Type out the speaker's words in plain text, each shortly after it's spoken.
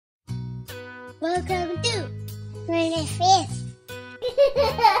Welcome to my face.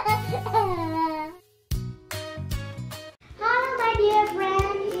 Hello my dear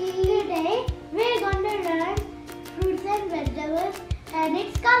friends. Today we're going to learn fruits and vegetables and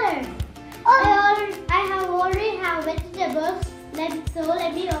its colors. I have already have vegetables. So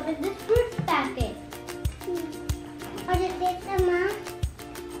let me open this fruit packet. What is this, Mama?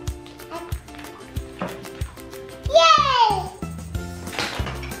 Yay!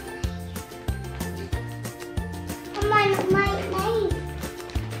 My knife.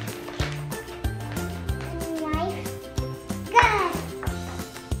 Good.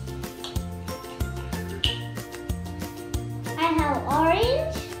 I have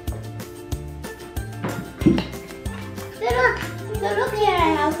orange. So look here, I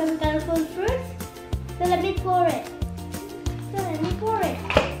have some colorful fruits. So let me pour it.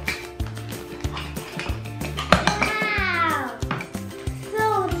 Wow! So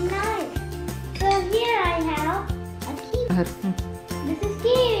nice. So here I have a kiwi. This is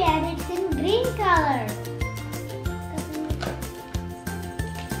kiwi and it's in green color.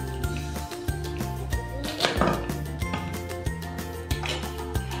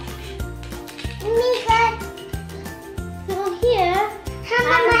 So here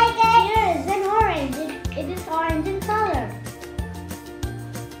is an orange. It is orange in color.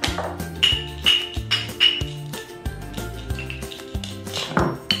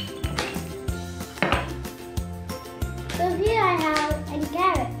 So here I have a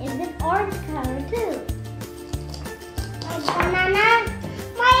carrot. It's an orange color too.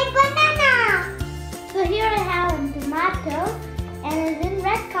 My banana. So here I have a tomato and it's in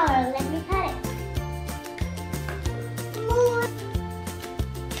red color. Let me cut it.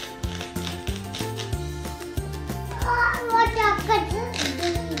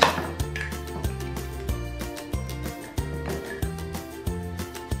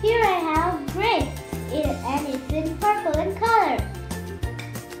 Here I have grapes and it's in purple in color.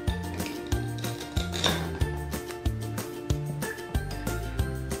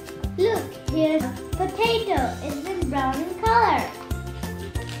 Look, here's a potato. It's in brown in color.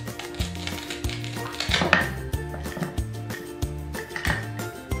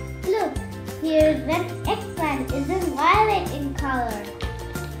 Look, here's an eggplant. It's in violet in color.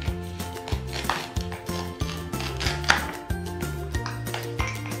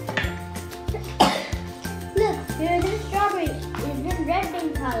 Look, here's a strawberry. It's in red in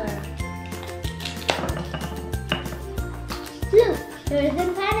color. Look, here's a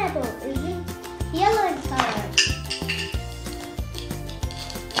pineapple. It's in yellow in color.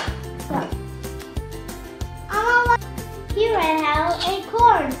 Here I have a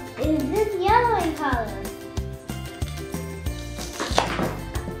corn. It's in yellow in color.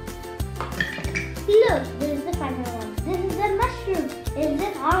 Look, this is the final one. This is a mushroom. It's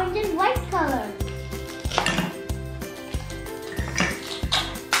in orange and white color.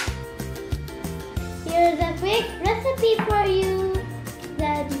 Here's a quick recipe for you.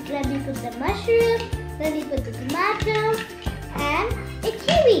 Let me put the mushroom, let me put the tomato, and a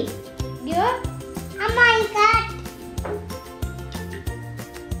kiwi. Oh my God.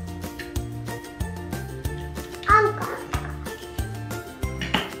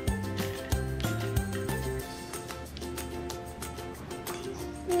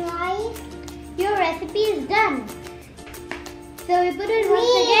 Your recipe is done. So we put it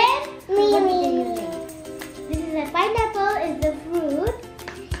once again. This is a pineapple, is the fruit,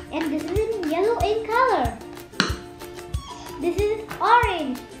 and this is in yellow in color. This is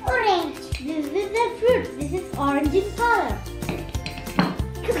orange. This is the fruit. This is orange in color.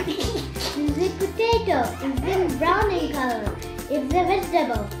 This is a potato. It's in brown in color. It's a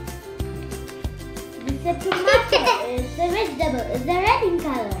vegetable. This is a tomato. It's a vegetable. It's a red in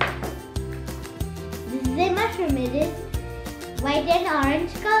color. This is a mushroom. It is white and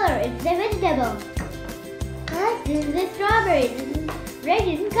orange color. It's a vegetable. This is a strawberry. This is red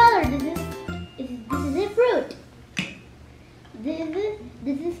in color. This is a fruit.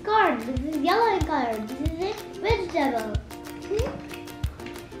 This is corn. This is yellow in color. This is a vegetable.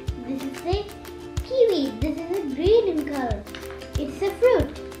 This is a kiwi. This is a green in color. It's a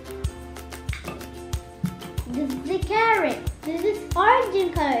fruit. This is a carrot. This is orange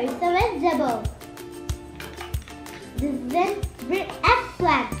in color. It's a vegetable. This is an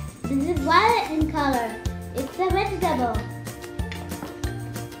eggplant. This is violet in color. It's a vegetable.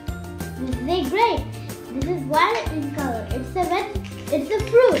 This is a grape. This is violet in color. It's a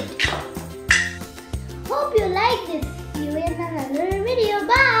fruit. Hope you like this. See you in another video.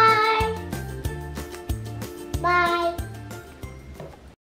 Bye. Bye.